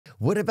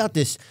What about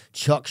this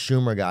Chuck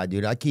Schumer guy,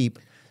 dude?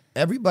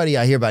 Everybody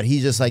I hear about, he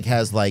just like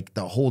has like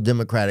the whole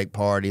Democratic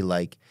Party,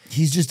 like.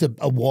 He's just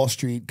a Wall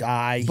Street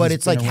guy. But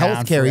it's like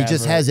healthcare. He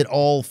just has it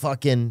all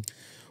fucking.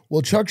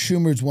 Well, Chuck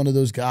Schumer's one of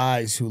those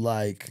guys who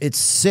like. It's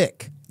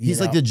sick.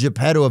 He's like the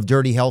Geppetto of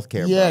dirty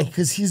healthcare. Yeah,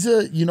 because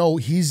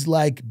he's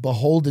like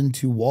beholden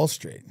to Wall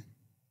Street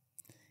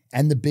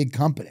and the big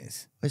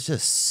companies. It's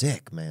just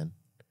sick, man.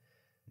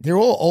 They're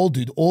all old,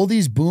 dude. All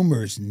these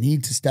boomers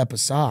need to step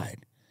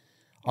aside.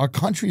 Our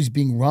country's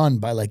being run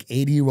by like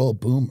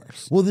 80-year-old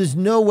boomers. Well, there's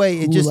no way.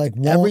 It just like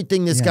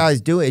everything this guy's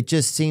doing. It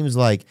just seems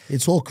like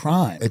it's all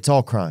crime. It's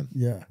all crime.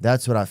 Yeah,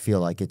 that's what I feel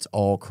like. It's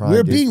all crime.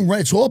 We're being run.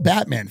 It's all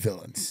Batman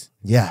villains.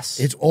 Yes,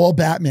 it's all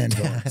Batman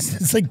villains.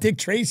 It's like Dick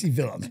Tracy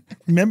villains.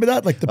 Remember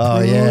that? Like the prune. Oh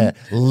yeah,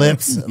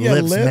 lips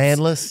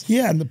manless.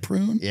 Yeah, and the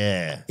prune.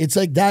 Yeah, it's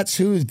like that's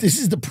who. This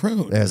is the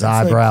prune. There's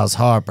eyebrows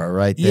Harper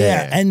right there.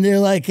 Yeah, and they're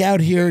like out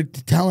here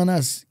telling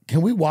us,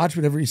 "Can we watch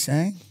whatever he's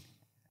saying?"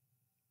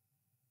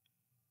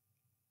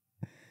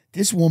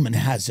 This woman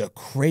has a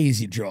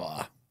crazy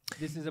jaw.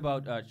 This is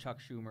about Chuck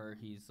Schumer.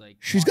 He's like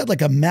she's got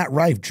like a Matt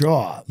Rife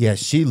jaw. Yeah,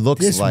 she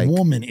looks like this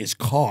woman is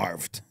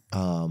carved.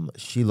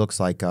 She looks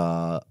like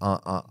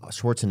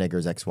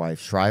Schwarzenegger's ex-wife,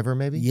 Shriver,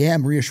 maybe. Yeah,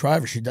 Maria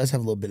Shriver. She does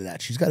have a little bit of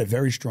that. She's got a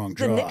very strong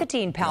jaw. The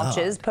nicotine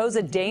pouches pose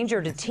a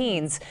danger to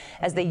teens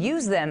as they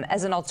use them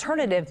as an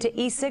alternative to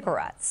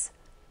e-cigarettes.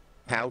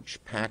 Pouch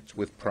packed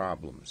with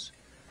problems,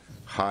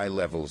 high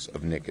levels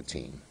of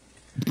nicotine.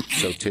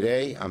 So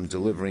today, I'm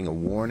delivering a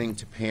warning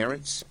to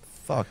parents.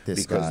 Fuck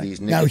this because guy.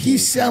 These now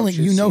he's selling.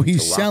 You know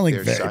he's selling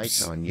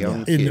vapes on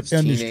young kids,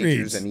 in the streets,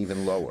 streets. And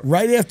even lower.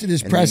 Right after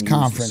this press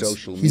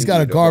conference, he's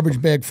got a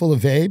garbage bag full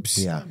of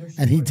vapes. Yeah,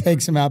 and he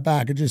takes them out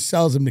back and just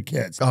sells them to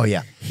kids. Oh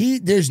yeah.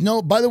 There's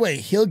no. By the way,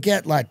 he'll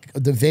get like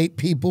the vape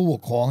people will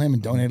call him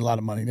and donate a lot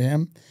of money to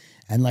him,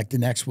 and like the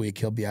next week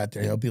he'll be out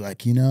there. He'll be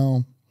like,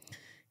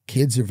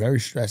 kids are very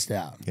stressed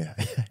out. Yeah,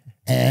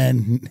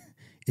 and.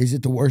 Is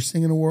it the worst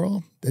thing in the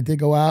world that they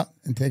go out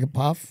and take a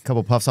puff? A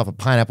couple puffs off a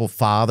Pineapple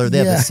Father. They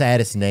have the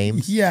saddest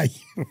names. Yeah,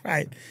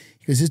 right.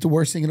 Because it's the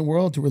worst thing in the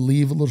world to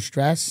relieve a little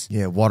stress.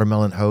 Yeah,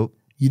 Watermelon Hope.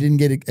 You didn't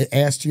get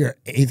asked to your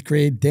 8th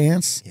grade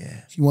dance.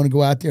 Yeah. So you want to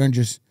go out there and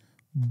just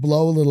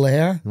blow a little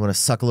air. You want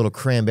to suck a little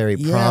cranberry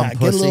prom pussy.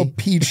 Get a little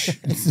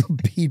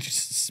peach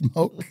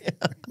smoke.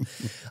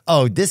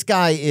 Oh, this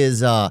guy is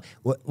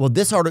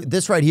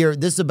this right here.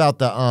 This is about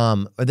the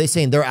Are they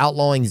saying they're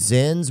outlawing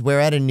Zins?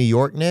 Where at in New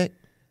York, Nick?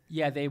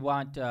 Yeah, they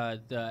want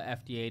the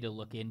FDA to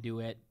look into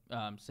it,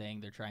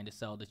 saying they're trying to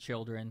sell to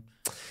children.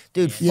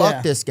 Dude,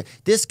 fuck this guy.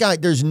 This guy,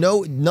 there's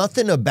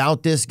nothing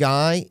about this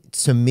guy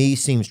to me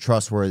seems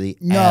trustworthy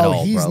at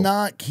all, he's bro.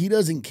 not. He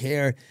doesn't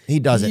care. He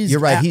doesn't. You're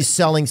right. He's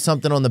selling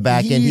something on the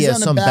back end. He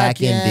has some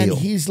back end deal.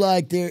 He's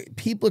like,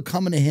 people are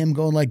coming to him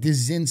going like, this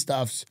Zin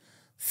stuff's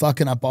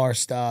fucking up our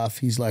stuff.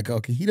 He's like,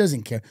 okay, he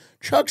doesn't care.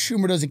 Chuck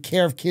Schumer doesn't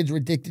care if kids are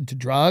addicted to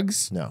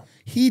drugs. No.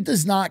 He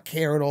does not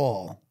care at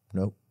all.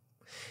 Nope.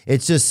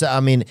 It's just,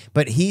 I mean,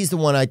 but he's the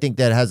one I think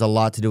that has a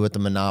lot to do with the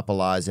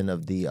monopolizing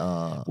of the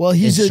well,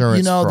 he's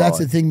insurance fraud. that's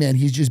the thing, man.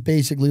 He's just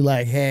basically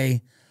like,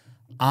 hey,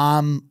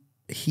 I'm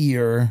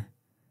here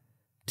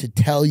to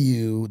tell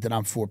you that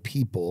I'm for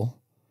people.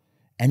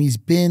 And he's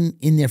been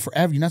in there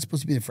forever. You're not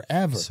supposed to be there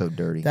forever. So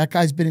dirty. That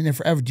guy's been in there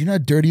forever. Do you know how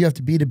dirty you have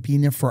to be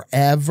in there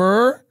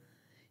forever?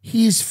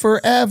 He's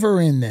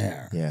forever in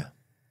there. Yeah.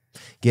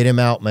 Get him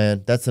out,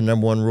 man. That's the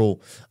 #1 rule.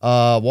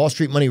 Wall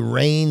Street money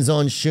rains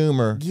on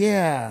Schumer.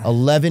 Yeah.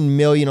 $11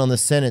 million on the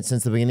Senate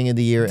since the beginning of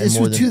the year. This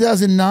and more was than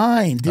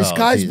 2009. This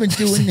guy's been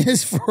doing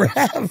this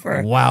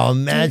forever. Wow.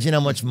 Imagine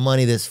how much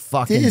money this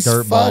fucking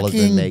dirtball has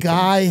been making. This fucking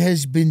guy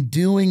has been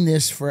doing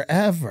this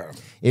forever.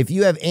 If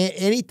you have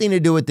anything to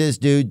do with this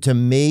dude, to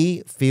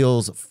me,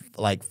 feels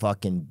like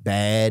fucking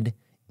bad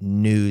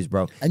news,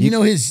 bro. And you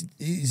know his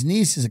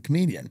niece is a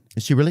comedian.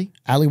 Is she really?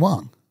 Ali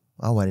Wong.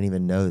 Oh, I didn't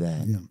even know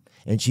that. Yeah.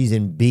 And she's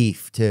in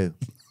Beef, too.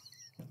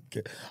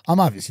 I'm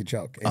obviously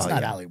joking. It's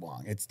not Ali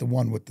Wong. It's the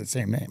one with the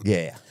same name.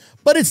 Yeah.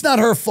 But it's not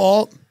her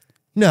fault.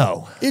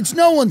 No. It's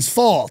no one's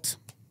fault.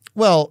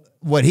 Well,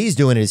 what he's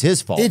doing is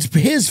his fault. It's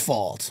his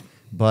fault.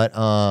 But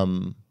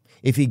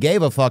if he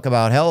gave a fuck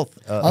about health...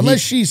 unless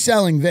she's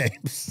selling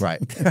vapes. Right.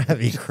 That'd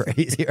be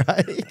crazy,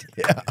 right?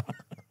 Yeah.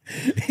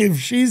 If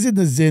she's in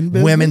the Zin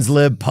business... Women's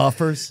lib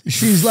puffers.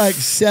 She's like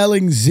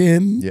selling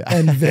Zin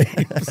and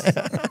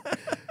vapes.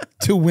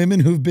 To women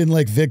who've been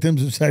like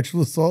victims of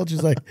sexual assault,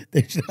 she's like,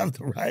 they should have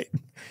the right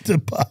to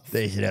puff.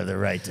 They should have the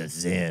right to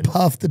Zin.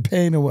 Puff the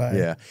pain away.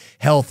 Yeah.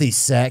 Healthy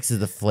sex is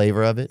the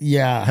flavor of it.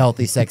 Yeah.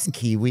 Healthy sex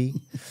kiwi.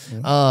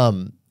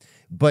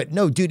 But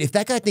no, dude, if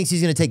that guy thinks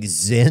he's going to take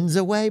Zins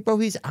away, bro,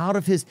 he's out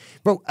of his...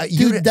 Bro,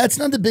 dude, that's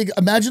not the big...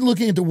 Imagine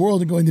looking at the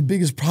world and going, the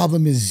biggest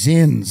problem is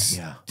Zins.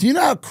 Yeah. Do you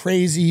know how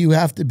crazy you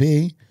have to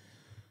be?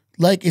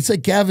 Like, it's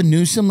like Gavin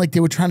Newsom, like they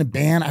were trying to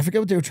ban... I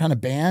forget what they were trying to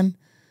ban.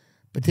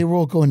 But they were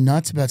all going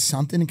nuts about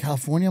something in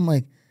California. I'm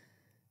like,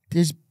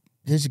 there's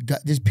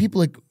people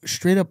like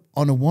straight up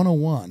on a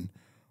 101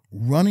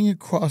 running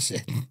across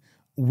it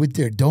with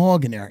their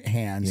dog in their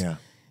hands. Yeah.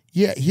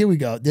 Yeah, here we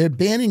go. They're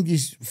banning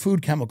these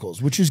food chemicals,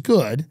 which is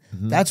good.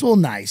 That's all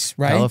nice,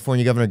 right?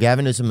 California Governor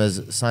Gavin Newsom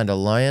has signed a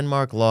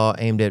landmark law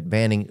aimed at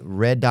banning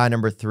red dye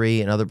number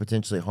 3 and other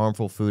potentially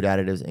harmful food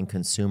additives in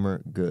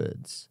consumer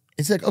goods.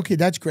 It's like, okay,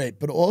 that's great.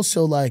 But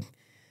also, like,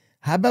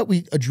 how about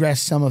we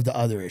address some of the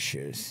other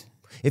issues?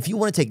 If you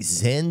want to take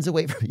Zens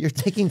away from you're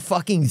taking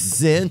fucking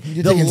Zen,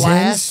 You're the taking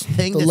last Zens?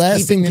 thing The that's last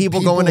keeping thing that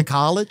people going to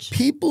college.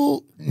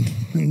 People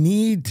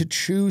need to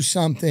choose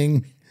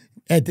something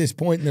at this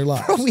point in their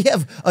lives. Bro, we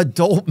have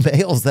adult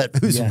males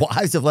whose Yeah.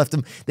 wives have left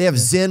them. They have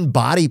Zen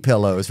body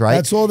pillows, right?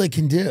 That's all they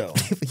can do.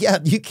 Yeah,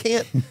 you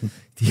can't.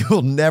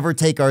 You'll never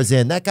take our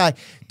Zen. That guy,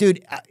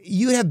 dude,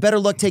 you'd have better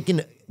luck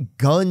taking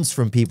guns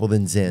from people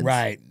than Zens.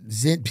 Right.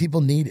 Zen,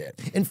 people need it.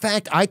 In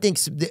fact, I think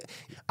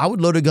I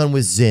would load a gun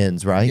with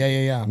Zens, right?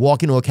 Yeah.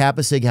 Walk into a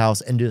Kappa Sig house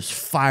and just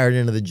fire it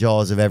into the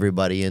jaws of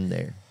everybody in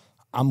there.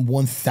 I'm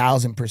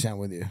 1,000%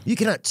 with you. You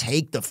cannot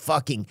take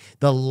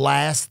the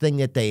last thing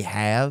that they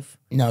have,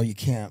 No, you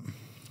can't.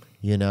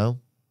 you know?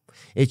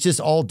 It's just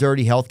all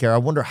dirty healthcare. I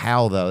wonder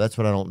how, though. That's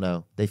what I don't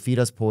know. They feed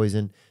us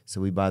poison,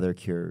 so we buy their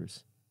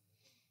cures.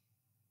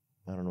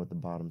 I don't know what the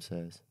bottom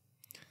says.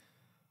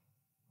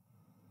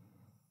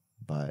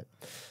 But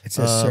It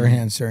says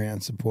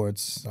Sirhan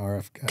supports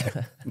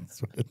RFK.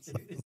 That's what it says.